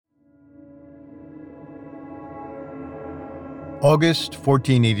August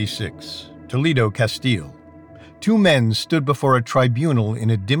 1486, Toledo, Castile. Two men stood before a tribunal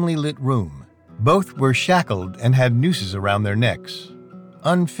in a dimly lit room. Both were shackled and had nooses around their necks,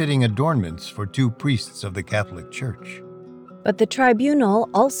 unfitting adornments for two priests of the Catholic Church. But the tribunal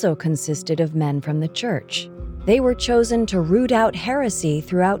also consisted of men from the church. They were chosen to root out heresy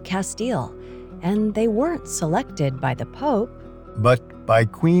throughout Castile, and they weren't selected by the Pope, but by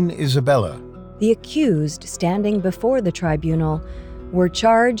Queen Isabella. The accused standing before the tribunal were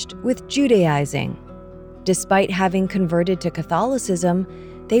charged with Judaizing. Despite having converted to Catholicism,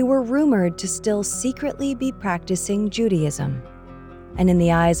 they were rumored to still secretly be practicing Judaism. And in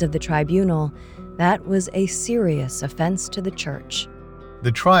the eyes of the tribunal, that was a serious offense to the church.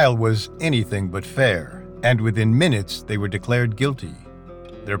 The trial was anything but fair, and within minutes they were declared guilty.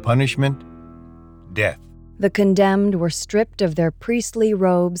 Their punishment? Death. The condemned were stripped of their priestly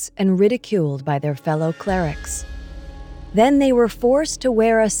robes and ridiculed by their fellow clerics. Then they were forced to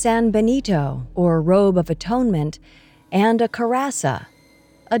wear a San Benito, or robe of atonement, and a coraza,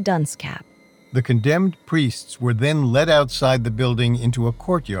 a dunce cap. The condemned priests were then led outside the building into a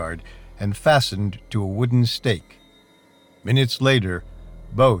courtyard and fastened to a wooden stake. Minutes later,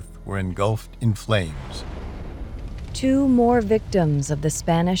 both were engulfed in flames. Two more victims of the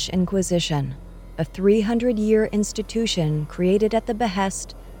Spanish Inquisition, a 300-year institution created at the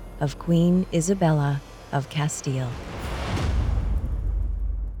behest of Queen Isabella of Castile.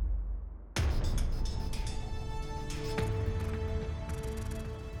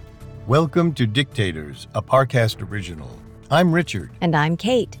 Welcome to Dictators, a Parcast original. I'm Richard. And I'm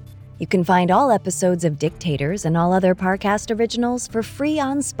Kate. You can find all episodes of Dictators and all other Parcast originals for free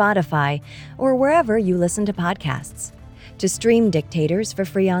on Spotify or wherever you listen to podcasts. To stream Dictators for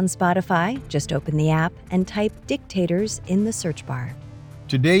free on Spotify, just open the app and type Dictators in the search bar.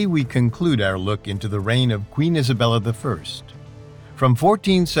 Today we conclude our look into the reign of Queen Isabella I. From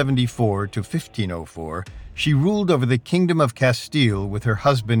 1474 to 1504, she ruled over the Kingdom of Castile with her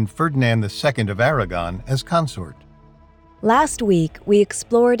husband Ferdinand II of Aragon as consort. Last week, we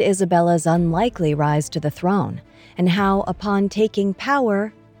explored Isabella's unlikely rise to the throne and how, upon taking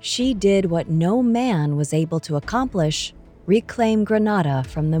power, she did what no man was able to accomplish: reclaim Granada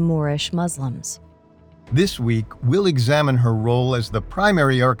from the Moorish Muslims. This week, we'll examine her role as the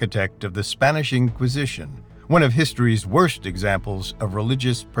primary architect of the Spanish Inquisition, one of history's worst examples of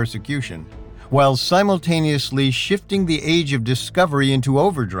religious persecution, while simultaneously shifting the age of discovery into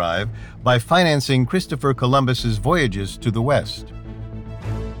overdrive by financing Christopher Columbus's voyages to the West.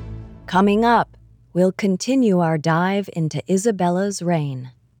 Coming up, we'll continue our dive into Isabella's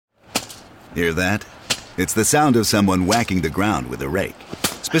reign. Hear that? It's the sound of someone whacking the ground with a rake.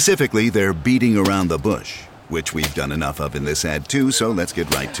 Specifically, they're beating around the bush, which we've done enough of in this ad too, so let's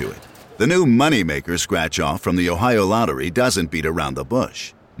get right to it. The new Moneymaker scratch-off from the Ohio Lottery doesn't beat around the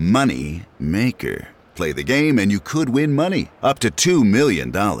bush. Money Maker. Play the game and you could win money, up to $2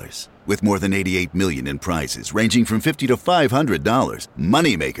 million. With more than $88 million in prizes, ranging from $50 to $500,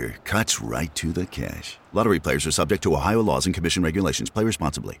 Moneymaker cuts right to the cash. Lottery players are subject to Ohio laws and commission regulations. Play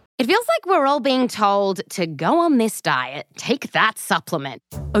responsibly. It feels like we're all being told to go on this diet, take that supplement.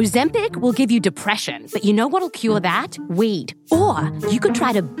 Ozempic will give you depression, but you know what'll cure that? Weed. Or you could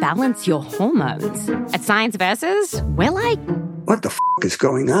try to balance your hormones. At Science Versus, we're like, what the f*** is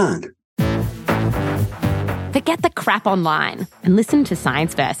going on? forget the crap online and listen to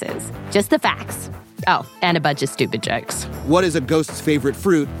Science Versus. Just the facts. Oh, and a bunch of stupid jokes. What is a ghost's favorite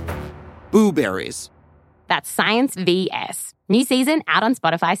fruit? Blueberries. That's Science VS. New season out on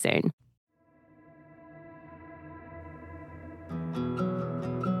Spotify soon.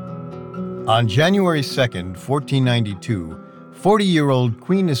 On January 2nd, 1492, 40-year-old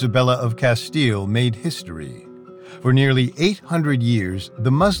Queen Isabella of Castile made history. For nearly 800 years,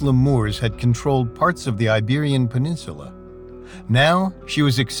 the Muslim Moors had controlled parts of the Iberian Peninsula. Now, she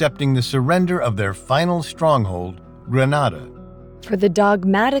was accepting the surrender of their final stronghold, Granada. For the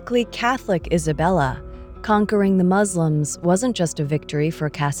dogmatically Catholic Isabella, conquering the Muslims wasn't just a victory for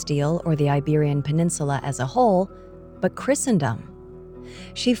Castile or the Iberian Peninsula as a whole, but Christendom.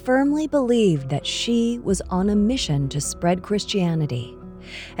 She firmly believed that she was on a mission to spread Christianity,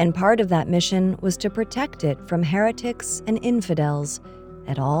 and part of that mission was to protect it from heretics and infidels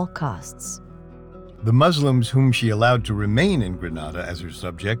at all costs. The Muslims whom she allowed to remain in Granada as her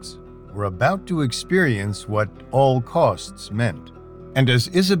subjects were about to experience what all costs meant. And as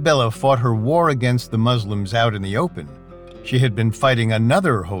Isabella fought her war against the Muslims out in the open, she had been fighting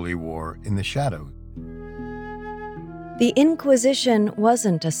another holy war in the shadows. The Inquisition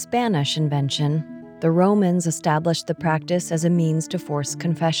wasn't a Spanish invention. The Romans established the practice as a means to force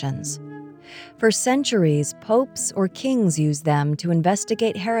confessions. For centuries, popes or kings used them to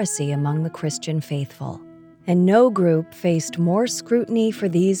investigate heresy among the Christian faithful. And no group faced more scrutiny for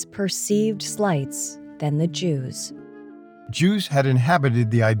these perceived slights than the Jews. Jews had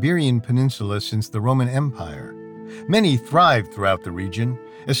inhabited the Iberian Peninsula since the Roman Empire. Many thrived throughout the region,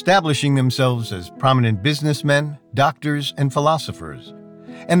 establishing themselves as prominent businessmen, doctors, and philosophers.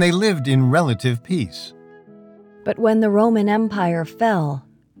 And they lived in relative peace. But when the Roman Empire fell,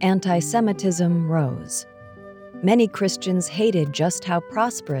 anti-Semitism rose. Many Christians hated just how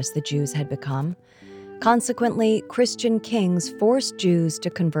prosperous the Jews had become. Consequently, Christian kings forced Jews to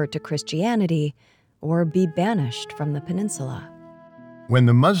convert to Christianity or be banished from the peninsula. When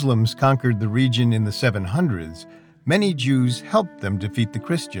the Muslims conquered the region in the 700s, many Jews helped them defeat the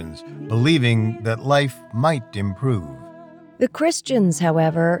Christians, believing that life might improve. The Christians,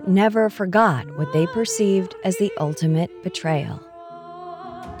 however, never forgot what they perceived as the ultimate betrayal.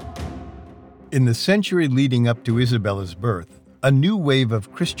 In the century leading up to Isabella's birth, a new wave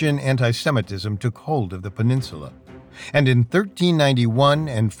of Christian anti-Semitism took hold of the peninsula. And in 1391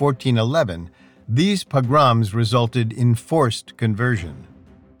 and 1411, these pogroms resulted in forced conversion.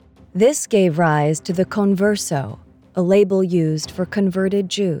 This gave rise to the converso, a label used for converted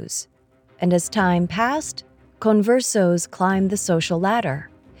Jews. And as time passed, conversos climbed the social ladder.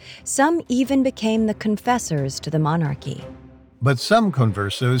 Some even became the confessors to the monarchy. But some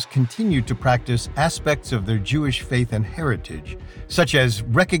conversos continued to practice aspects of their Jewish faith and heritage, such as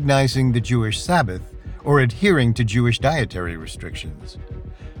recognizing the Jewish Sabbath or adhering to Jewish dietary restrictions.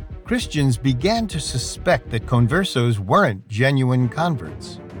 Christians began to suspect that conversos weren't genuine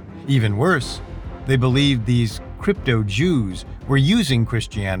converts. Even worse, they believed these crypto-Jews were using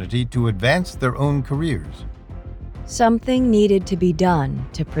Christianity to advance their own careers. Something needed to be done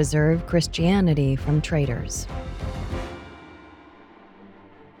to preserve Christianity from traitors.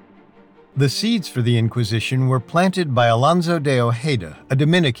 The seeds for the Inquisition were planted by Alonso de Ojeda, a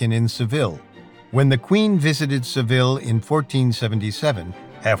Dominican in Seville. When the Queen visited Seville in 1477,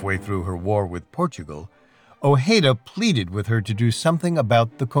 halfway through her war with Portugal, Ojeda pleaded with her to do something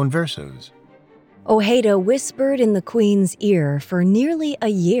about the conversos. Ojeda whispered in the Queen's ear for nearly a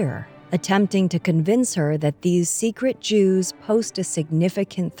year, attempting to convince her that these secret Jews posed a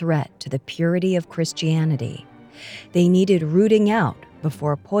significant threat to the purity of Christianity. They needed rooting out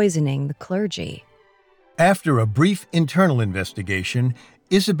before poisoning the clergy. After a brief internal investigation,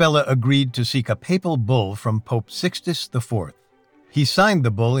 Isabella agreed to seek a papal bull from Pope Sixtus IV. He signed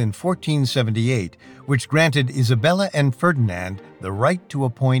the bull in 1478, which granted Isabella and Ferdinand the right to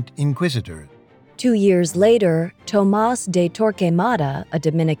appoint inquisitors. 2 years later, Tomás de Torquemada, a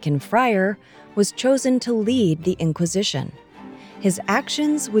Dominican friar, was chosen to lead the Inquisition. His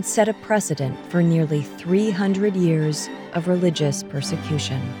actions would set a precedent for nearly 300 years of religious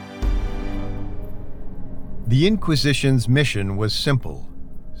persecution. The Inquisition's mission was simple: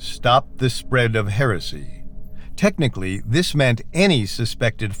 stop the spread of heresy. Technically, this meant any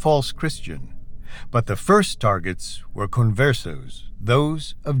suspected false Christian. But the first targets were conversos,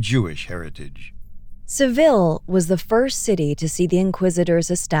 those of Jewish heritage. Seville was the first city to see the inquisitors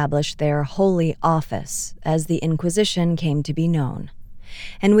establish their holy office, as the Inquisition came to be known.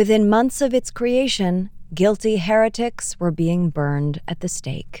 And within months of its creation, guilty heretics were being burned at the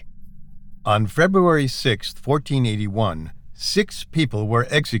stake. On February 6, 1481, 6 people were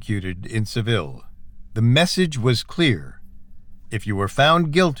executed in Seville. The message was clear: if you were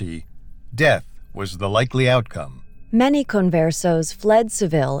found guilty, death was the likely outcome. Many conversos fled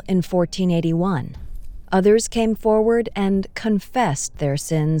Seville in 1481. Others came forward and confessed their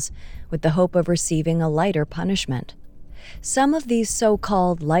sins with the hope of receiving a lighter punishment. Some of these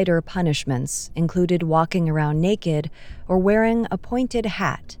so-called lighter punishments included walking around naked or wearing a pointed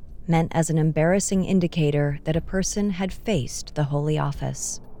hat, meant as an embarrassing indicator that a person had faced the holy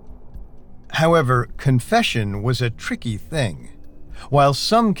office. However, confession was a tricky thing. While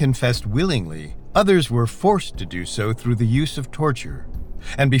some confessed willingly, others were forced to do so through the use of torture.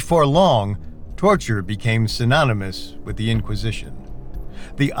 And before long, torture became synonymous with the Inquisition.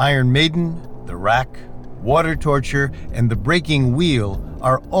 The Iron Maiden, the rack, water torture, and the breaking wheel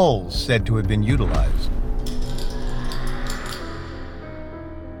are all said to have been utilized.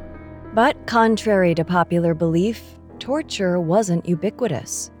 But contrary to popular belief, torture wasn't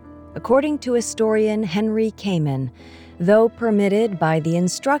ubiquitous. According to historian Henry Kamen, though permitted by the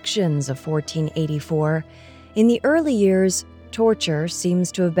Instructions of 1484, in the early years, torture seems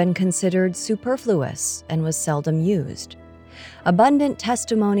to have been considered superfluous and was seldom used. Abundant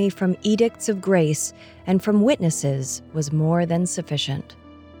testimony from edicts of grace and from witnesses was more than sufficient.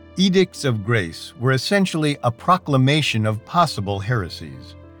 Edicts of grace were essentially a proclamation of possible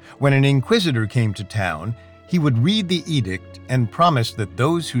heresies. When an inquisitor came to town, he would read the edict and promise that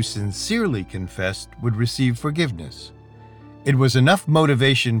those who sincerely confessed would receive forgiveness. It was enough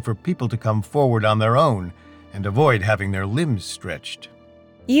motivation for people to come forward on their own and avoid having their limbs stretched.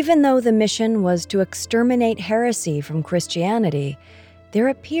 Even though the mission was to exterminate heresy from Christianity, there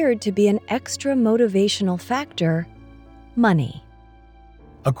appeared to be an extra motivational factor: money.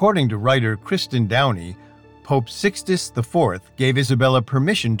 According to writer Kristen Downey, Pope Sixtus IV gave Isabella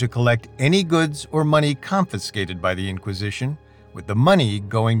permission to collect any goods or money confiscated by the Inquisition, with the money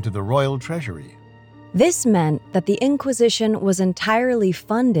going to the royal treasury. This meant that the Inquisition was entirely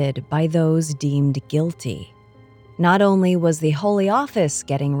funded by those deemed guilty. Not only was the Holy Office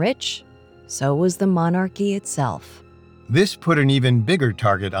getting rich, so was the monarchy itself. This put an even bigger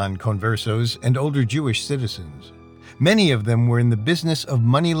target on conversos and older Jewish citizens. Many of them were in the business of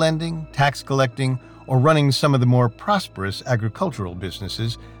money lending, tax collecting, or running some of the more prosperous agricultural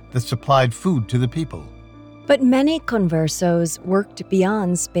businesses that supplied food to the people. But many conversos worked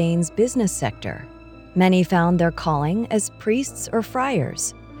beyond Spain's business sector. Many found their calling as priests or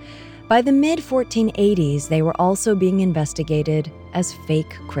friars. By the mid-1480s, they were also being investigated as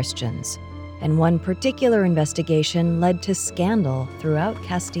fake Christians, and one particular investigation led to scandal throughout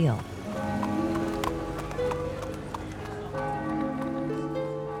Castile.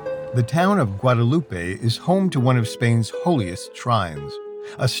 The town of Guadalupe is home to one of Spain's holiest shrines,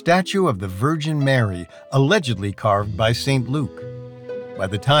 a statue of the Virgin Mary allegedly carved by St. Luke. By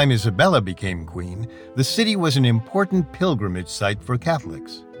the time Isabella became queen, the city was an important pilgrimage site for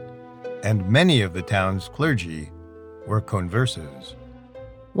Catholics, and many of the town's clergy were conversos.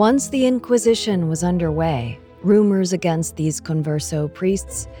 Once the Inquisition was underway, rumors against these converso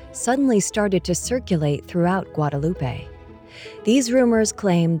priests suddenly started to circulate throughout Guadalupe. These rumors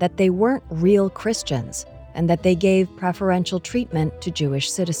claimed that they weren't real Christians and that they gave preferential treatment to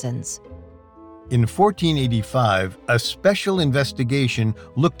Jewish citizens. In 1485, a special investigation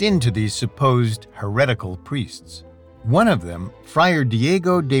looked into these supposed heretical priests. One of them, Friar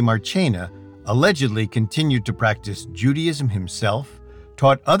Diego de Marchena, allegedly continued to practice Judaism himself,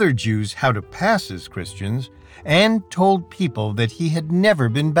 taught other Jews how to pass as Christians, and told people that he had never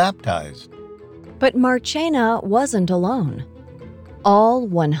been baptized. But Marchena wasn't alone. All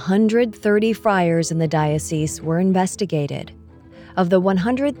 130 friars in the diocese were investigated. Of the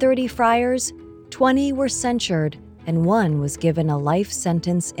 130 friars, 20 were censured and one was given a life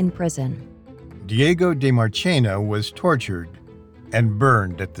sentence in prison. Diego de Marchena was tortured and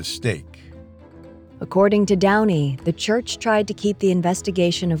burned at the stake. According to Downey, the church tried to keep the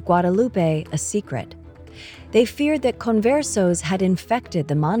investigation of Guadalupe a secret. They feared that conversos had infected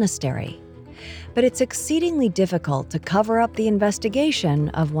the monastery. But it's exceedingly difficult to cover up the investigation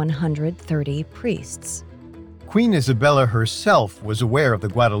of 130 priests. Queen Isabella herself was aware of the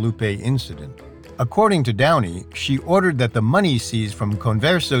Guadalupe incident. According to Downey, she ordered that the money seized from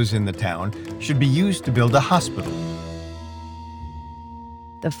conversos in the town should be used to build a hospital.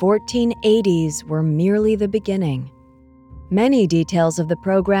 The 1480s were merely the beginning. Many details of the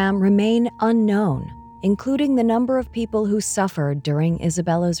program remain unknown, including the number of people who suffered during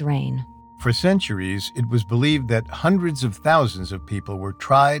Isabella's reign. For centuries, it was believed that hundreds of thousands of people were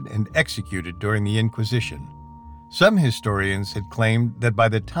tried and executed during the Inquisition. Some historians had claimed that by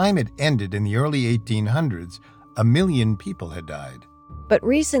the time it ended in the early 1800s, 1 million people had died. But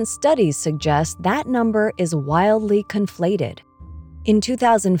recent studies suggest that number is wildly conflated. In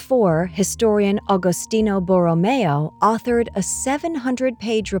 2004, historian Agostino Borromeo authored a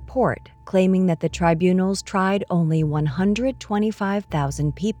 700-page report claiming that the tribunals tried only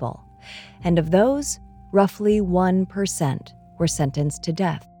 125,000 people, and of those, roughly 1% were sentenced to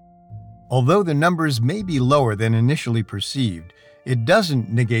death. Although the numbers may be lower than initially perceived, it doesn't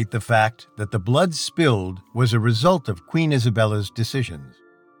negate the fact that the blood spilled was a result of Queen Isabella's decisions.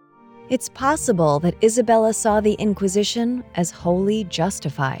 It's possible that Isabella saw the Inquisition as wholly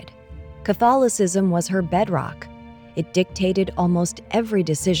justified. Catholicism was her bedrock. It dictated almost every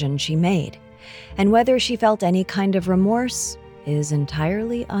decision she made, and whether she felt any kind of remorse is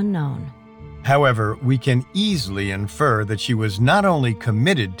entirely unknown. However, we can easily infer that she was not only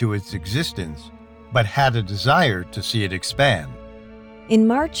committed to its existence, but had a desire to see it expand. In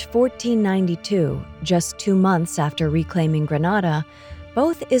March 1492, just 2 months after reclaiming Granada,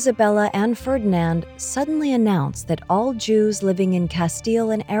 both Isabella and Ferdinand suddenly announced that all Jews living in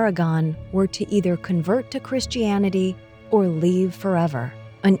Castile and Aragon were to either convert to Christianity or leave forever,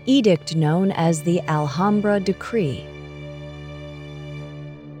 an edict known as the Alhambra Decree.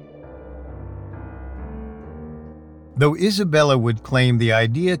 Though Isabella would claim the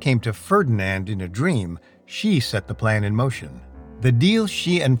idea came to Ferdinand in a dream, she set the plan in motion. The deal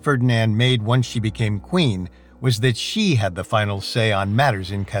she and Ferdinand made once she became queen was that she had the final say on matters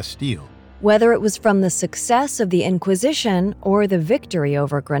in Castile. Whether it was from the success of the Inquisition or the victory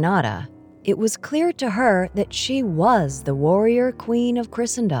over Granada, it was clear to her that she was the warrior queen of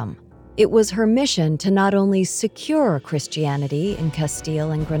Christendom. It was her mission to not only secure Christianity in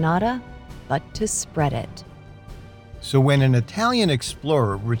Castile and Granada, but to spread it. So when an Italian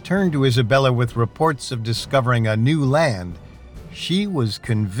explorer returned to Isabella with reports of discovering a new land, she was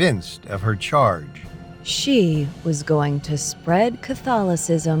convinced of her charge. She was going to spread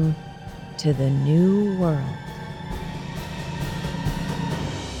Catholicism to the New World.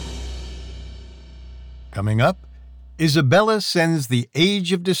 Coming up, Isabella sends the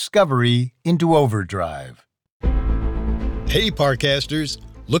Age of Discovery into overdrive. Hey, Parcasters,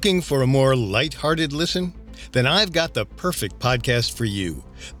 looking for a more lighthearted listen? Then I've got the perfect podcast for you,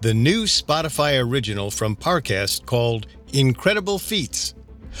 the new Spotify original from Parcast called Incredible Feats.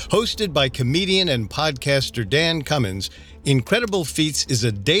 Hosted by comedian and podcaster Dan Cummins, Incredible Feats is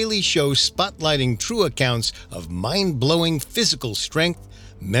a daily show spotlighting true accounts of mind-blowing physical strength,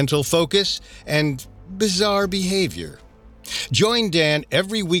 mental focus, and bizarre behavior. Join Dan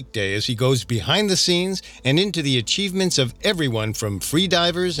every weekday as he goes behind the scenes and into the achievements of everyone from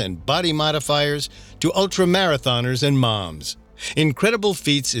freedivers and body modifiers to ultramarathoners and moms. Incredible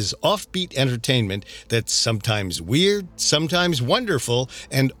Feats is offbeat entertainment that's sometimes weird, sometimes wonderful,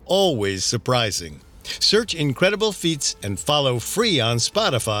 and always surprising. Search Incredible Feats and follow free on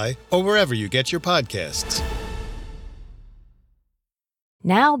Spotify or wherever you get your podcasts.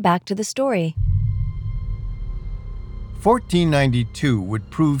 Now back to the story. 1492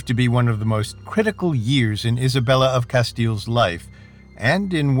 would prove to be one of the most critical years in Isabella of Castile's life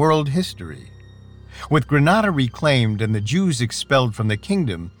and in world history. With Granada reclaimed and the Jews expelled from the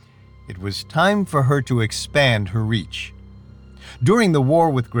kingdom, it was time for her to expand her reach. During the war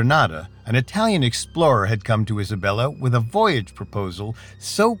with Granada, an Italian explorer had come to Isabella with a voyage proposal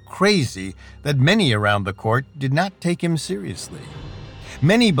so crazy that many around the court did not take him seriously.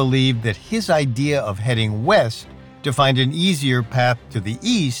 Many believed that his idea of heading west to find an easier path to the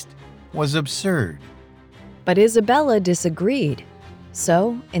east was absurd. But Isabella disagreed.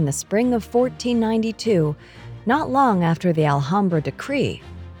 So, in the spring of 1492, not long after the Alhambra Decree,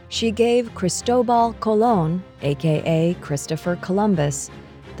 she gave Cristobal Colon, aka Christopher Columbus,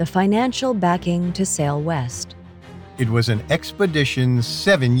 the financial backing to sail west. It was an expedition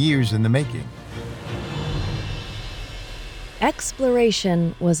 7 years in the making.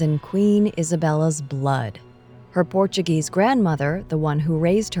 Exploration was in Queen Isabella's blood. Her Portuguese grandmother, the one who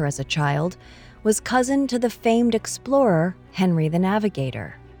raised her as a child, was cousin to the famed explorer Henry the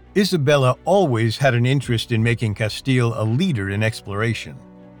Navigator. Isabella always had an interest in making Castile a leader in exploration.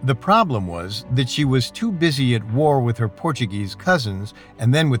 The problem was that she was too busy at war with her Portuguese cousins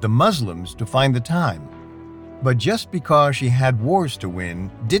and then with the Muslims to find the time. But just because she had wars to win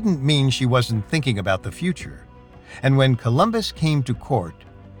didn't mean she wasn't thinking about the future. And when Columbus came to court,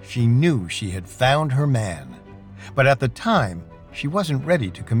 she knew she had found her man. But at the time, she wasn't ready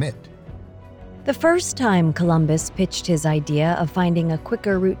to commit. The first time Columbus pitched his idea of finding a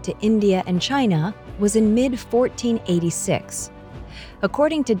quicker route to India and China was in mid-1486.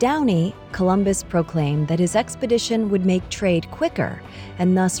 According to Downey, Columbus proclaimed that his expedition would make trade quicker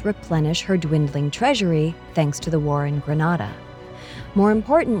and thus replenish her dwindling treasury thanks to the war in Granada. More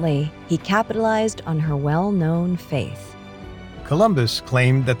importantly, he capitalized on her well-known faith. Columbus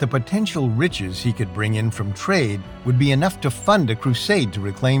claimed that the potential riches he could bring in from trade would be enough to fund a crusade to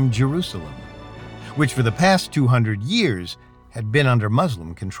reclaim Jerusalem, which for the past 200 years had been under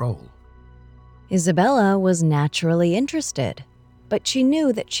Muslim control. Isabella was naturally interested, but she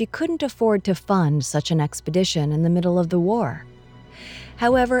knew that she couldn't afford to fund such an expedition in the middle of the war.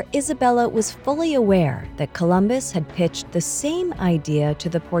 However, Isabella was fully aware that Columbus had pitched the same idea to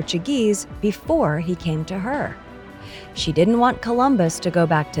the Portuguese before he came to her. She didn't want Columbus to go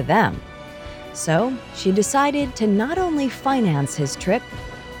back to them. So she decided to not only finance his trip,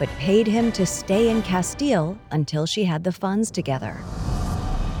 but paid him to stay in Castile until she had the funds together.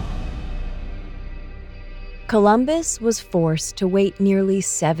 Columbus was forced to wait nearly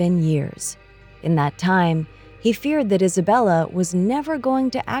 7 years. In that time, he feared that Isabella was never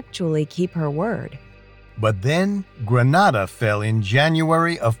going to actually keep her word. But then Granada fell in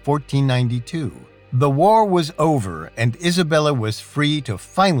January of 1492. The war was over, and Isabella was free to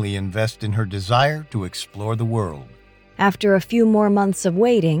finally invest in her desire to explore the world. After a few more months of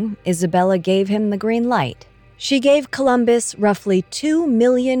waiting, Isabella gave him the green light. She gave Columbus roughly 2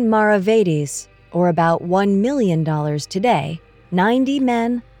 million maravedis, or about $1 million today, 90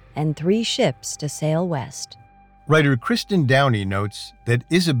 men, and 3 ships to sail west. Writer Kristen Downey notes that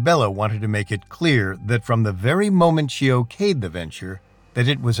Isabella wanted to make it clear that from the very moment she okayed the venture, that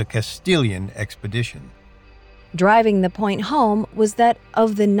it was a Castilian expedition. Driving the point home was that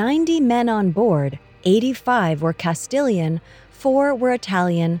of the 90 men on board, 85 were Castilian, 4 were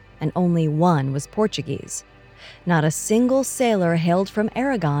Italian, and only 1 was Portuguese. Not a single sailor hailed from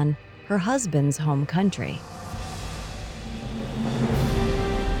Aragon, her husband's home country.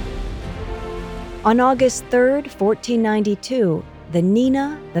 On August 3, 1492, the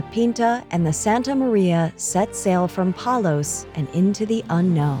Nina, the Pinta, and the Santa Maria set sail from Palos and into the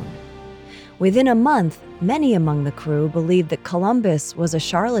unknown. Within a month, many among the crew believed that Columbus was a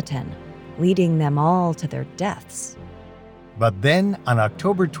charlatan, leading them all to their deaths. But then, on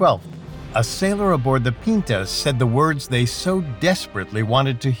October 12th, a sailor aboard the Pinta said the words they so desperately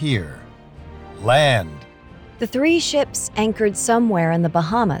wanted to hear. Land. The 3 ships anchored somewhere in the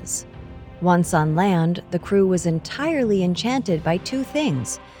Bahamas. Once on land, the crew was entirely enchanted by 2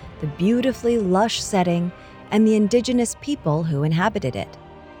 things: the beautifully lush setting and the indigenous people who inhabited it.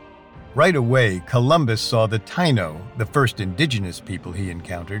 Right away, Columbus saw the Taino, the first indigenous people he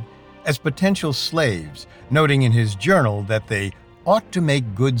encountered, as potential slaves, noting in his journal that they ought to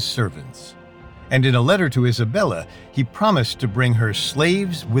make good servants. And in a letter to Isabella, he promised to bring her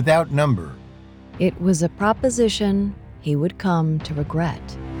slaves without number. It was a proposition he would come to regret.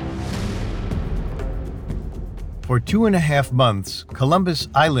 For 2.5 months, Columbus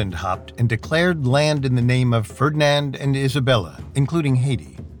island hopped and declared land in the name of Ferdinand and Isabella, including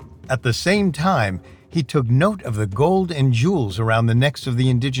Haiti. At the same time, he took note of the gold and jewels around the necks of the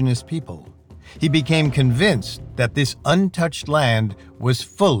indigenous people. He became convinced that this untouched land was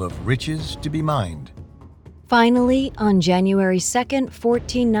full of riches to be mined. Finally, on January 2,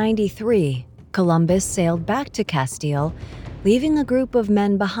 1493, Columbus sailed back to Castile, leaving a group of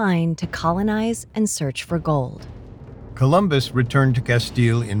men behind to colonize and search for gold. Columbus returned to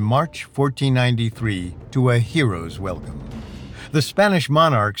Castile in March 1493 to a hero's welcome. The Spanish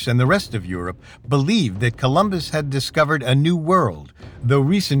monarchs and the rest of Europe believed that Columbus had discovered a new world, though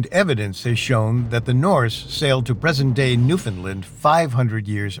recent evidence has shown that the Norse sailed to present-day Newfoundland 500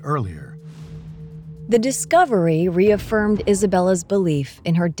 years earlier. The discovery reaffirmed Isabella's belief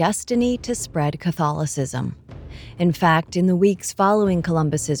in her destiny to spread Catholicism. In fact, in the weeks following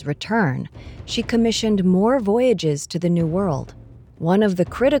Columbus's return, she commissioned more voyages to the New World. One of the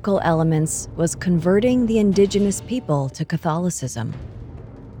critical elements was converting the indigenous people to Catholicism.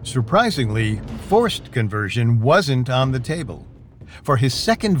 Surprisingly, forced conversion wasn't on the table. For his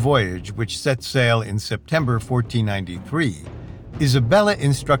second voyage, which set sail in September 1493, Isabella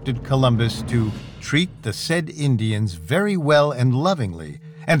instructed Columbus to treat the said Indians very well and lovingly,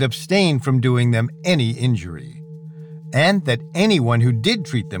 and abstain from doing them any injury. And that anyone who did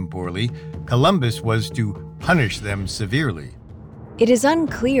treat them poorly, Columbus was to punish them severely. It is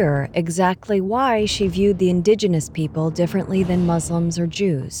unclear exactly why she viewed the indigenous people differently than Muslims or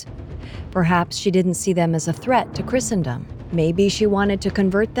Jews. Perhaps she didn't see them as a threat to Christendom. Maybe she wanted to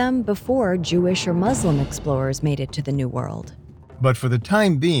convert them before Jewish or Muslim explorers made it to the New World. But for the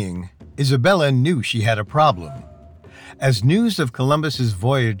time being, Isabella knew she had a problem. As news of Columbus's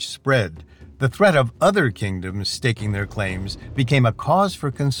voyage spread, the threat of other kingdoms staking their claims became a cause for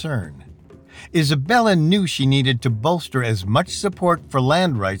concern. Isabella knew she needed to bolster as much support for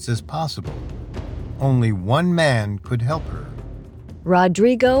land rights as possible. Only one man could help her.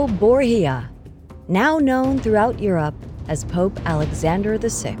 Rodrigo Borgia, now known throughout Europe as Pope Alexander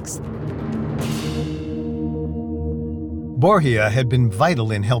VI. Borgia had been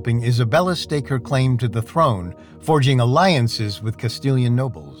vital in helping Isabella stake her claim to the throne, forging alliances with Castilian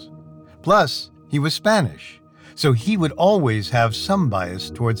nobles. Plus, he was Spanish, so he would always have some bias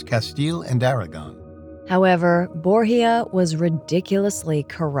towards Castile and Aragon. However, Borgia was ridiculously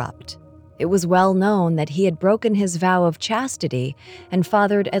corrupt. It was well known that he had broken his vow of chastity and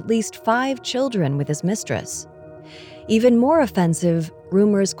fathered at least 5 children with his mistress. Even more offensive,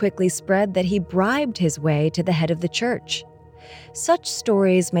 rumors quickly spread that he bribed his way to the head of the church. Such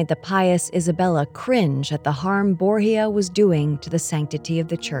stories made the pious Isabella cringe at the harm Borgia was doing to the sanctity of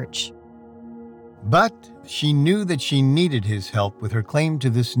the church. But she knew that she needed his help with her claim to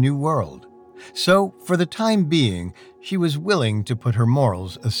this new world. So, for the time being, she was willing to put her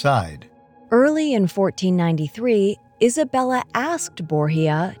morals aside. Early in 1493, Isabella asked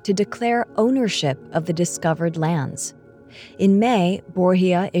Borgia to declare ownership of the discovered lands. In May,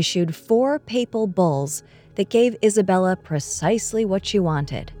 Borgia issued 4 papal bulls that gave Isabella precisely what she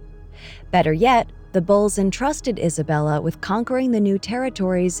wanted. Better yet, the bulls entrusted Isabella with conquering the new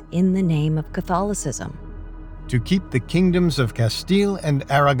territories in the name of Catholicism. To keep the kingdoms of Castile and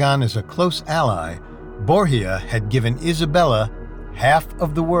Aragon as a close ally, Borgia had given Isabella half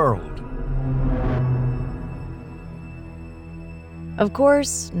of the world. Of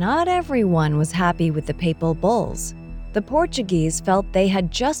course, not everyone was happy with the papal bulls. The Portuguese felt they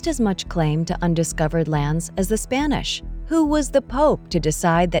had just as much claim to undiscovered lands as the Spanish. Who was the Pope to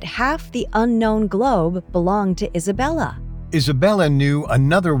decide that half the unknown globe belonged to Isabella? Isabella knew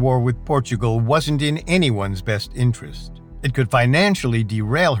another war with Portugal wasn't in anyone's best interest. It could financially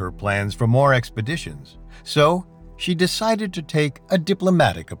derail her plans for more expeditions. So, she decided to take a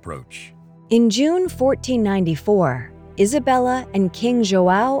diplomatic approach. In June 1494, Isabella and King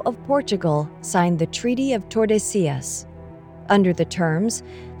João of Portugal signed the Treaty of Tordesillas. Under the terms,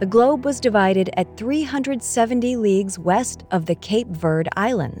 the globe was divided at 370 leagues west of the Cape Verde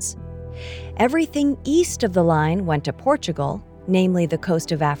Islands. Everything east of the line went to Portugal, namely the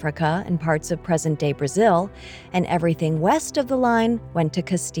coast of Africa and parts of present-day Brazil, and everything west of the line went to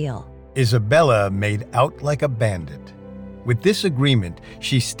Castile. Isabella made out like a bandit. With this agreement,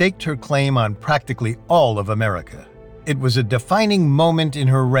 she staked her claim on practically all of America. It was a defining moment in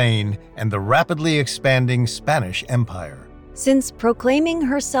her reign and the rapidly expanding Spanish Empire. Since proclaiming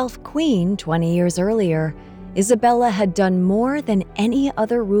herself queen 20 years earlier, Isabella had done more than any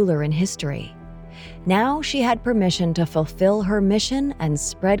other ruler in history. Now she had permission to fulfill her mission and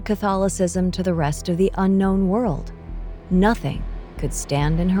spread Catholicism to the rest of the unknown world. Nothing could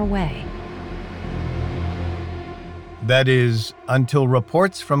stand in her way. That is, until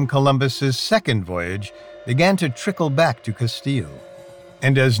reports from Columbus's second voyage began to trickle back to Castile.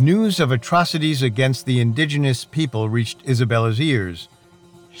 And as news of atrocities against the indigenous people reached Isabella's ears,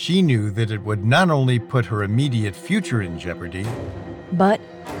 she knew that it would not only put her immediate future in jeopardy, But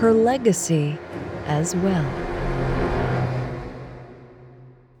her legacy as well.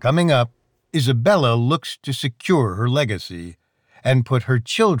 coming up, Isabella looks to secure her legacy and put her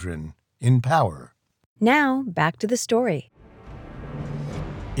children in power. Now, back to the story.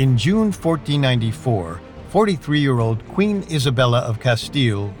 In June 1494, 43-year-old Queen Isabella of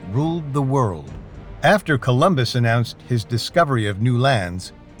Castile ruled the world. After Columbus announced his discovery of new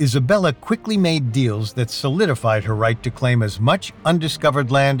lands, Isabella quickly made deals that solidified her right to claim as much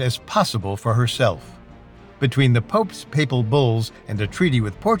undiscovered land as possible for herself. Between the Pope's papal bulls and a treaty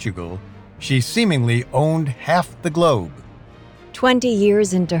with Portugal, she seemingly owned half the globe. 20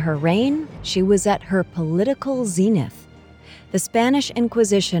 years into her reign, she was at her political zenith. The Spanish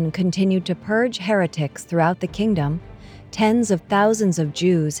Inquisition continued to purge heretics throughout the kingdom. Tens of thousands of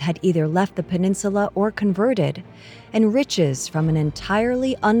Jews had either left the peninsula or converted, and riches from an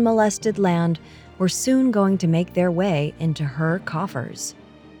entirely unmolested land were soon going to make their way into her coffers.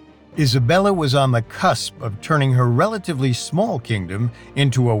 Isabella was on the cusp of turning her relatively small kingdom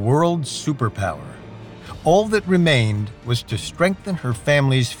into a world superpower. All that remained was to strengthen her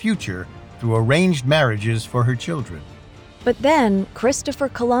family's future through arranged marriages for her children. But then Christopher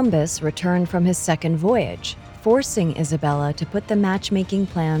Columbus returned from his second voyage, forcing Isabella to put the matchmaking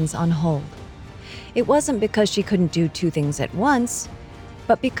plans on hold. It wasn't because she couldn't do two things at once,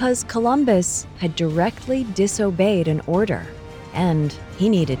 but because Columbus had directly disobeyed an order, and he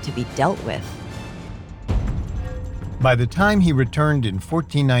needed to be dealt with. By the time he returned in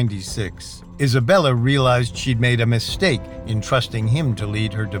 1496, Isabella realized she'd made a mistake in trusting him to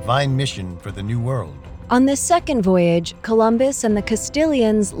lead her divine mission for the New World. On this second voyage, Columbus and the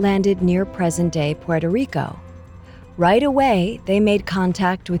Castilians landed near present-day Puerto Rico. Right away, they made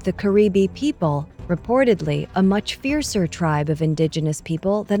contact with the Caribe people, reportedly a much fiercer tribe of indigenous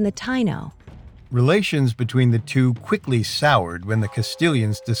people than the Taino. Relations between the two quickly soured when the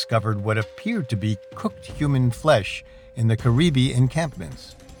Castilians discovered what appeared to be cooked human flesh in the Caribe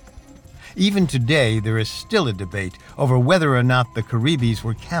encampments. Even today, there is still a debate over whether or not the Caribes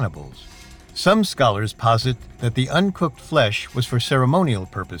were cannibals. Some scholars posit that the uncooked flesh was for ceremonial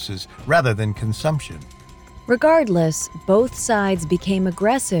purposes rather than consumption. Regardless, both sides became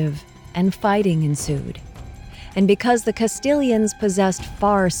aggressive and fighting ensued. And because the Castilians possessed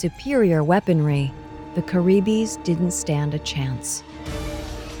far superior weaponry, the Caribes didn't stand a chance.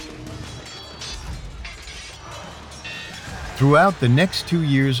 Throughout the next 2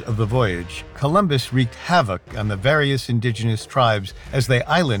 years of the voyage, Columbus wreaked havoc on the various indigenous tribes as they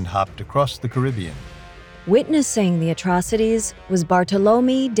island hopped across the Caribbean. Witnessing the atrocities was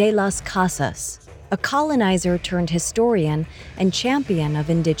Bartolomé de las Casas, a colonizer turned historian and champion of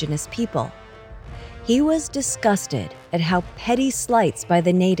indigenous people. He was disgusted at how petty slights by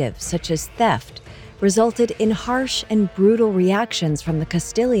the natives, such as theft, resulted in harsh and brutal reactions from the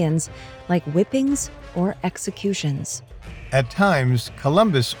Castilians, like whippings or executions. At times,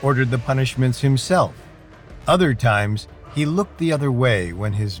 Columbus ordered the punishments himself. Other times, he looked the other way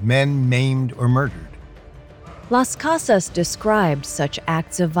when his men maimed or murdered. Las Casas described such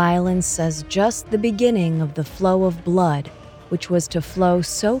acts of violence as just the beginning of the flow of blood, which was to flow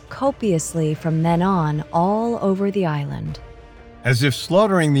so copiously from then on all over the island. As if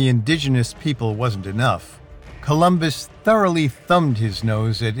slaughtering the indigenous people wasn't enough, Columbus thoroughly thumbed his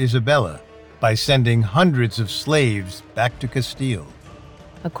nose at Isabella by sending hundreds of slaves back to Castile.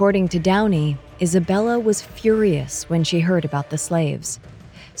 According to Downey, Isabella was furious when she heard about the slaves.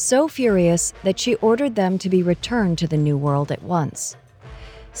 So furious that she ordered them to be returned to the New World at once.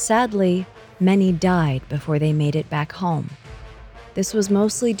 Sadly, many died before they made it back home. This was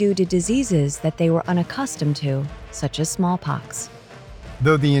mostly due to diseases that they were unaccustomed to, such as smallpox.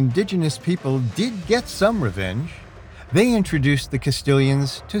 Though the indigenous people did get some revenge, they introduced the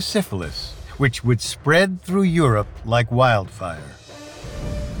Castilians to syphilis, which would spread through Europe like wildfire.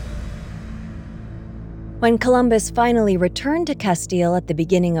 When Columbus finally returned to Castile at the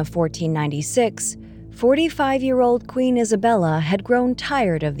beginning of 1496, 45-year-old Queen Isabella had grown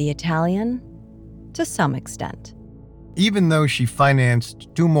tired of the Italian, to some extent. Even though she financed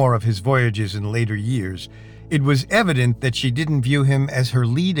 2 more of his voyages in later years, it was evident that she didn't view him as her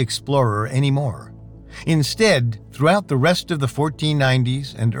lead explorer anymore. Instead, throughout the rest of the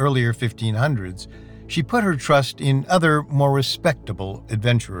 1490s and earlier 1500s, she put her trust in other, more respectable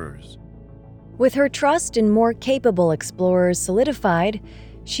adventurers. With her trust in more capable explorers solidified,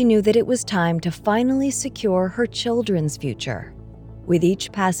 she knew that it was time to finally secure her children's future. With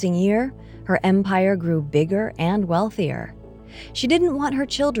each passing year, her empire grew bigger and wealthier. She didn't want her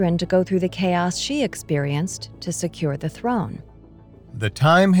children to go through the chaos she experienced to secure the throne. The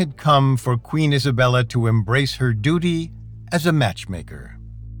time had come for Queen Isabella to embrace her duty as a matchmaker.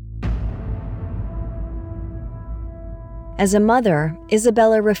 As a mother,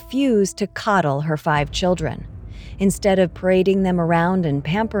 Isabella refused to coddle her 5 children. Instead of parading them around and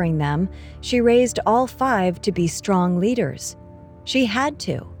pampering them, she raised all 5 to be strong leaders. She had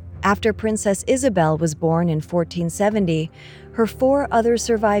to. After Princess Isabel was born in 1470, her 4 other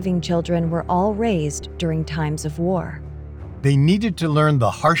surviving children were all raised during times of war. They needed to learn the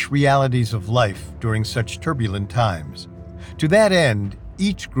harsh realities of life during such turbulent times. To that end,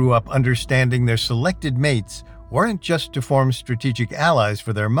 each grew up understanding their selected mates weren't just to form strategic allies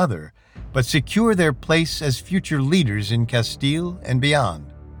for their mother, but secure their place as future leaders in Castile and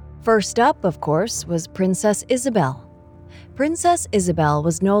beyond. First up, of course, was Princess Isabel. Princess Isabel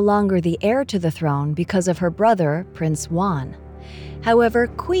was no longer the heir to the throne because of her brother, Prince Juan. However,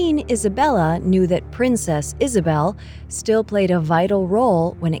 Queen Isabella knew that Princess Isabel still played a vital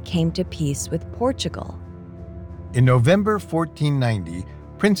role when it came to peace with Portugal. In November 1490,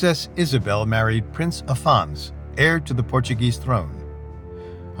 Princess Isabel married Prince Afonso, heir to the Portuguese throne.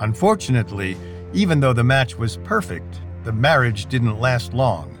 Unfortunately, even though the match was perfect, the marriage didn't last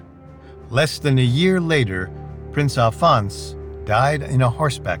long. Less than a year later, Prince Afonso died in a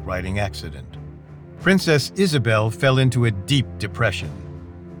horseback riding accident. Princess Isabel fell into a deep depression.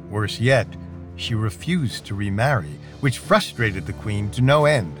 Worse yet, she refused to remarry, which frustrated the queen to no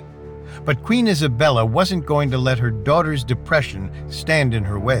end. But Queen Isabella wasn't going to let her daughter's depression stand in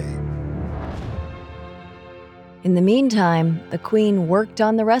her way. In the meantime, the queen worked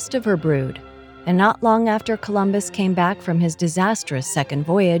on the rest of her brood, and not long after Columbus came back from his disastrous second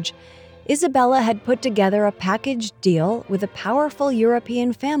voyage, Isabella had put together a package deal with a powerful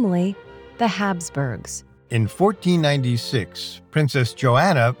European family, the Habsburgs. In 1496, Princess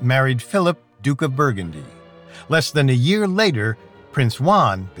Joanna married Philip, Duke of Burgundy. Less than a year later, Prince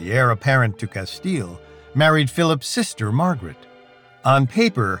Juan, the heir apparent to Castile, married Philip's sister, Margaret. On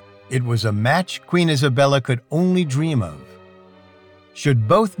paper, it was a match Queen Isabella could only dream of. Should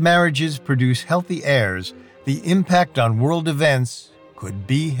both marriages produce healthy heirs, the impact on world events could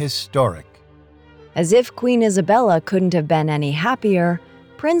be historic. As if Queen Isabella couldn't have been any happier,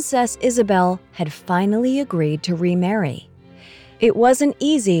 Princess Isabel had finally agreed to remarry. It wasn't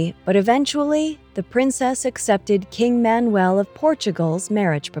easy, but eventually, the princess accepted King Manuel of Portugal's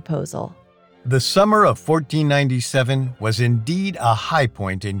marriage proposal. The summer of 1497 was indeed a high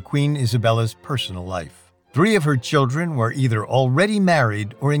point in Queen Isabella's personal life. 3 of her children were either already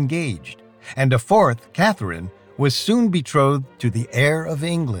married or engaged, and a 4th, Catherine, was soon betrothed to the heir of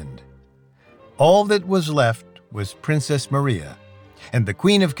England. All that was left was Princess Maria, and the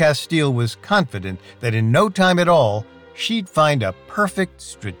Queen of Castile was confident that in no time at all, she'd find a perfect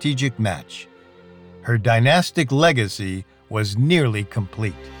strategic match. Her dynastic legacy was nearly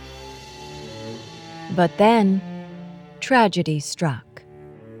complete. But then, tragedy struck.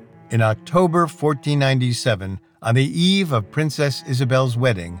 In October 1497, on the eve of Princess Isabel's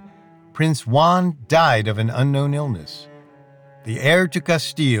wedding, Prince Juan died of an unknown illness. The heir to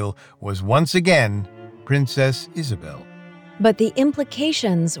Castile was once again Princess Isabel. But the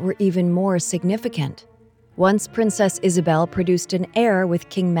implications were even more significant. Once Princess Isabel produced an heir with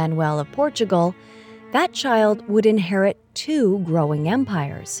King Manuel of Portugal, that child would inherit two growing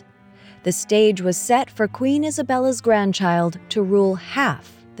empires. The stage was set for Queen Isabella's grandchild to rule half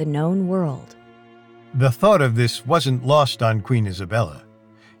the known world. The thought of this wasn't lost on Queen Isabella.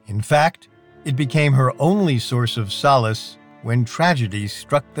 In fact, it became her only source of solace when tragedy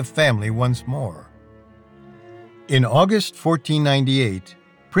struck the family once more. In August 1498,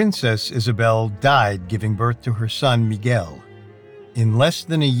 Princess Isabel died giving birth to her son Miguel. In less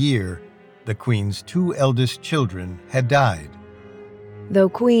than a year, the Queen's two eldest children had died. Though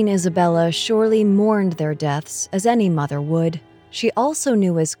Queen Isabella surely mourned their deaths as any mother would, she also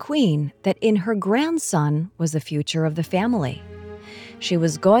knew as queen that in her grandson was the future of the family. She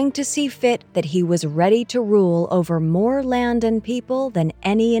was going to see fit that he was ready to rule over more land and people than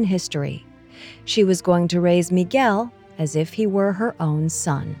any in history. She was going to raise Miguel as if he were her own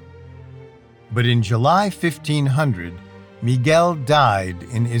son. But in July 1500, Miguel died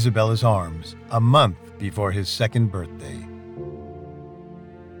in Isabella's arms, a month before his second birthday.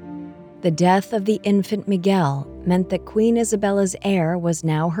 The death of the infant Miguel meant that Queen Isabella's heir was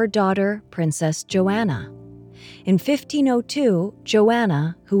now her daughter, Princess Joanna. In 1502,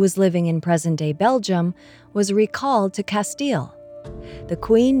 Joanna, who was living in present-day Belgium, was recalled to Castile. The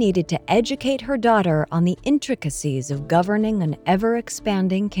queen needed to educate her daughter on the intricacies of governing an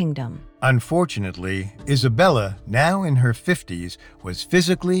ever-expanding kingdom. Unfortunately, Isabella, now in her 50s, was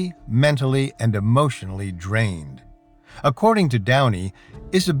physically, mentally, and emotionally drained. According to Downey,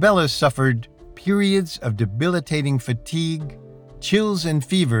 Isabella suffered periods of debilitating fatigue, chills and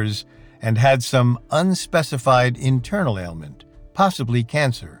fevers, and had some unspecified internal ailment, possibly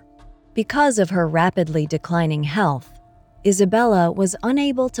cancer. Because of her rapidly declining health, Isabella was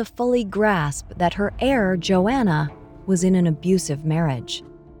unable to fully grasp that her heir, Joanna, was in an abusive marriage.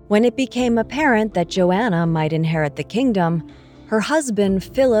 When it became apparent that Joanna might inherit the kingdom, her husband,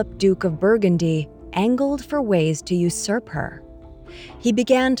 Philip, Duke of Burgundy, angled for ways to usurp her. He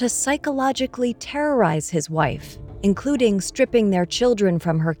began to psychologically terrorize his wife, including stripping their children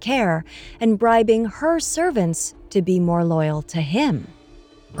from her care and bribing her servants to be more loyal to him.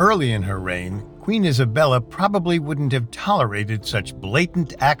 Early in her reign, Queen Isabella probably wouldn't have tolerated such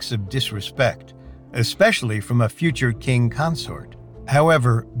blatant acts of disrespect, especially from a future king consort.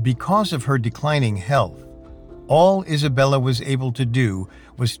 However, because of her declining health, all Isabella was able to do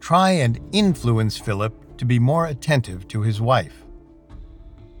was try and influence Philip to be more attentive to his wife.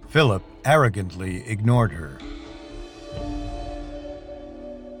 Philip arrogantly ignored her.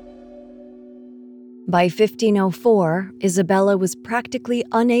 By 1504, Isabella was practically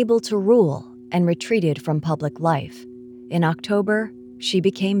unable to rule and retreated from public life. In October, she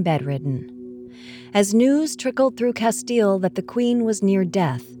became bedridden. As news trickled through Castile that the queen was near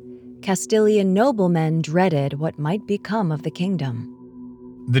death, Castilian noblemen dreaded what might become of the kingdom.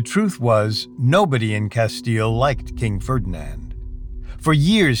 The truth was, nobody in Castile liked King Ferdinand. For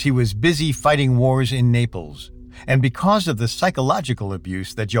years, he was busy fighting wars in Naples, and because of the psychological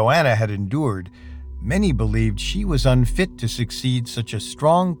abuse that Joanna had endured, many believed she was unfit to succeed such a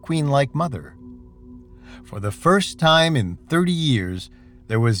strong queen-like mother. For the first time in 30 years,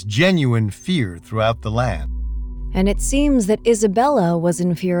 there was genuine fear throughout the land. And it seems that Isabella was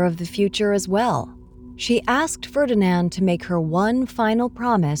in fear of the future as well. She asked Ferdinand to make her one final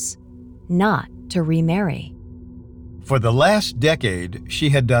promise, not to remarry. For the last decade, she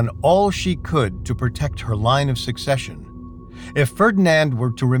had done all she could to protect her line of succession. If Ferdinand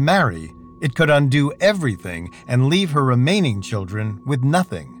were to remarry, it could undo everything and leave her remaining children with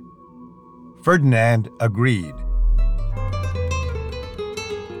nothing. Ferdinand agreed.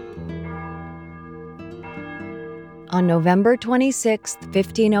 On November 26,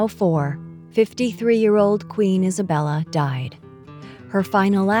 1504, 53-year-old Queen Isabella died. Her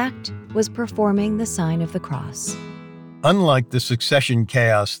final act was performing the sign of the cross. Unlike the succession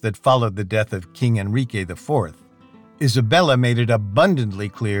chaos that followed the death of King Enrique IV, Isabella made it abundantly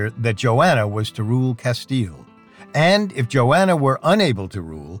clear that Joanna was to rule Castile. And if Joanna were unable to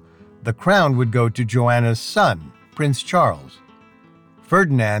rule, the crown would go to Joanna's son, Prince Charles.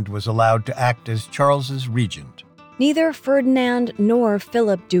 Ferdinand was allowed to act as Charles's regent. Neither Ferdinand nor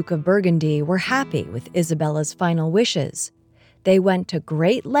Philip, Duke of Burgundy, were happy with Isabella's final wishes. They went to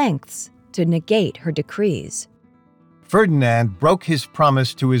great lengths to negate her decrees. Ferdinand broke his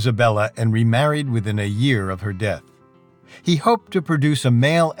promise to Isabella and remarried within a year of her death. He hoped to produce a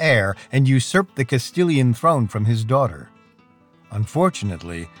male heir and usurp the Castilian throne from his daughter.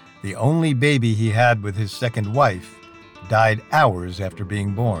 Unfortunately, the only baby he had with his second wife died hours after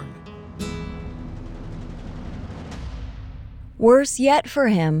being born. Worse yet for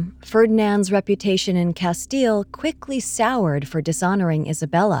him, Ferdinand's reputation in Castile quickly soured for dishonoring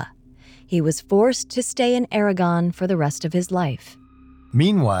Isabella. He was forced to stay in Aragon for the rest of his life.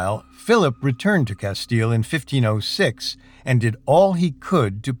 Meanwhile, Philip returned to Castile in 1506 and did all he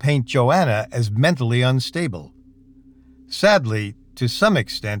could to paint Joanna as mentally unstable. Sadly, to some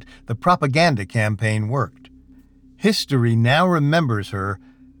extent, the propaganda campaign worked. History now remembers her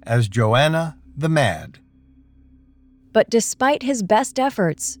as Joanna the Mad. But despite his best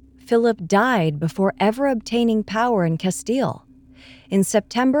efforts, Philip died before ever obtaining power in Castile. In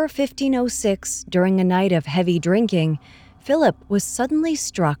September 1506, during a night of heavy drinking, Philip was suddenly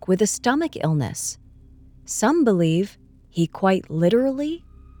struck with a stomach illness. Some believe he quite literally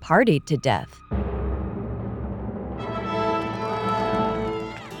partied to death.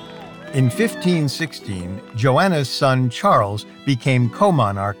 In 1516, Joanna's son Charles became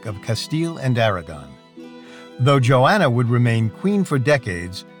co-monarch of Castile and Aragon. Though Joanna would remain queen for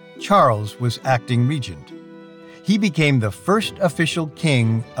decades, Charles was acting regent. He became the first official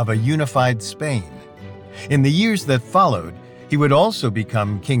king of a unified Spain. In the years that followed, he would also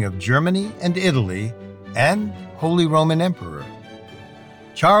become king of Germany and Italy and Holy Roman Emperor.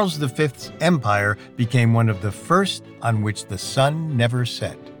 Charles V's empire became one of the first on which the sun never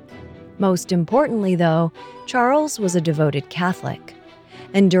set. Most importantly, though, Charles was a devoted Catholic.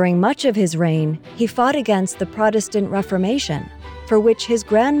 And during much of his reign, he fought against the Protestant Reformation, for which his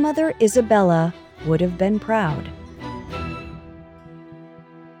grandmother Isabella would have been proud.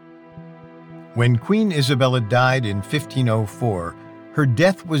 When Queen Isabella died in 1504, her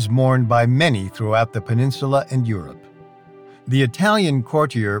death was mourned by many throughout the peninsula and Europe. The Italian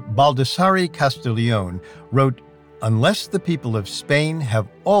courtier Baldassare Castiglione wrote, "Unless the people of Spain have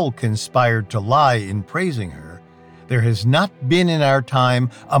all conspired to lie in praising her, there has not been in our time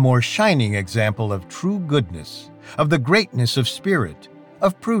a more shining example of true goodness, of the greatness of spirit,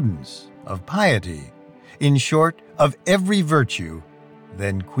 of prudence, of piety, in short, of every virtue,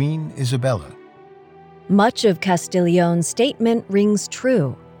 than Queen Isabella." Much of Castiglione's statement rings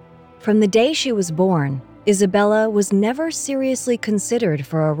true. From the day she was born, Isabella was never seriously considered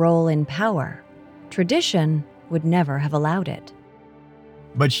for a role in power. Tradition would never have allowed it.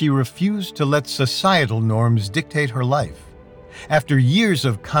 But she refused to let societal norms dictate her life. After years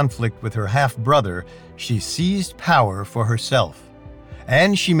of conflict with her half-brother, she seized power for herself.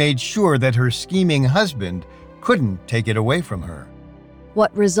 And she made sure that her scheming husband couldn't take it away from her.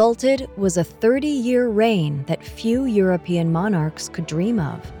 What resulted was a 30-year reign that few European monarchs could dream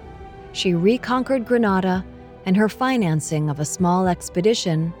of. She reconquered Granada, and her financing of a small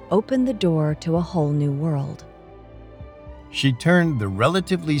expedition opened the door to a whole new world. She turned the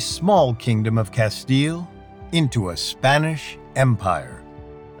relatively small kingdom of Castile into a Spanish empire.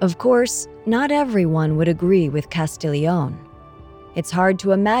 Of course, not everyone would agree with Castiglione. It's hard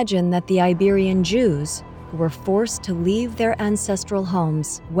to imagine that the Iberian Jews, who were forced to leave their ancestral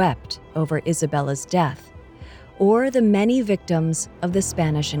homes, wept over Isabella's death, or the many victims of the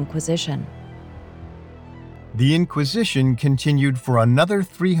Spanish Inquisition. The Inquisition continued for another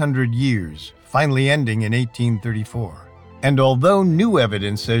 300 years, finally ending in 1834. And although new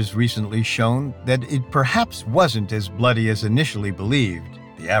evidence has recently shown that it perhaps wasn't as bloody as initially believed,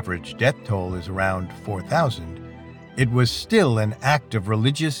 the average death toll is around 4,000, it was still an act of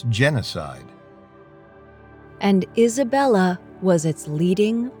religious genocide. And Isabella was its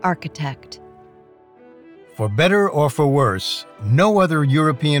leading architect. For better or for worse, no other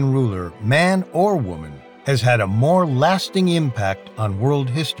European ruler, man or woman, has had a more lasting impact on world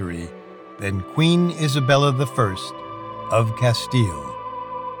history than Queen Isabella I of Castile.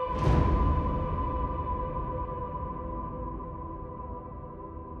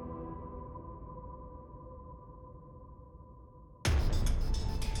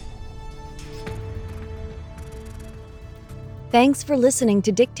 Thanks for listening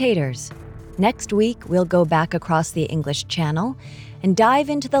to Dictators. Next week, we'll go back across the English Channel and dive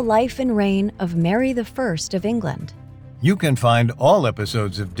into the life and reign of Mary I of England. You can find all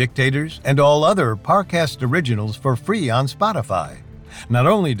episodes of Dictators and all other Parcast originals for free on Spotify. Not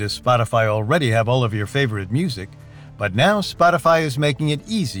only does Spotify already have all of your favorite music, but now Spotify is making it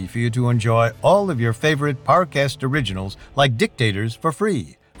easy for you to enjoy all of your favorite Parcast originals like Dictators for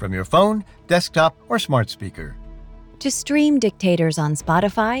free from your phone, desktop, or smart speaker. To stream Dictators on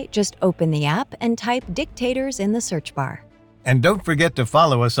Spotify, just open the app and type Dictators in the search bar. And don't forget to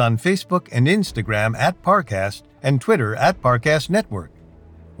follow us on Facebook and Instagram at Parcast and Twitter at Parcast Network.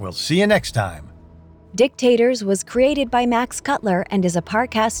 We'll see you next time. Dictators was created by Max Cutler and is a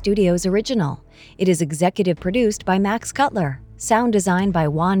Parcast Studios original. It is executive produced by Max Cutler. Sound design by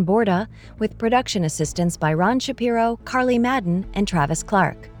Juan Borda, with production assistance by Ron Shapiro, Carly Madden, and Travis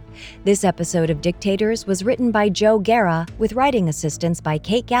Clark. This episode of Dictators was written by Joe Guerra, with writing assistance by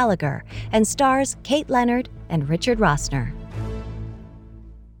Kate Gallagher, and stars Kate Leonard and Richard Rossner.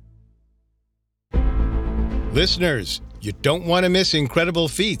 Listeners, you don't want to miss Incredible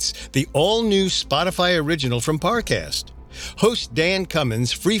Feats, the all-new Spotify original from Parcast. Host Dan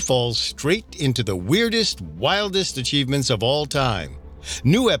Cummins freefalls straight into the weirdest, wildest achievements of all time.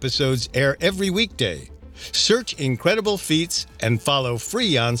 New episodes air every weekday. Search Incredible Feats and follow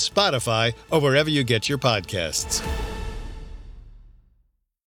free on Spotify or wherever you get your podcasts.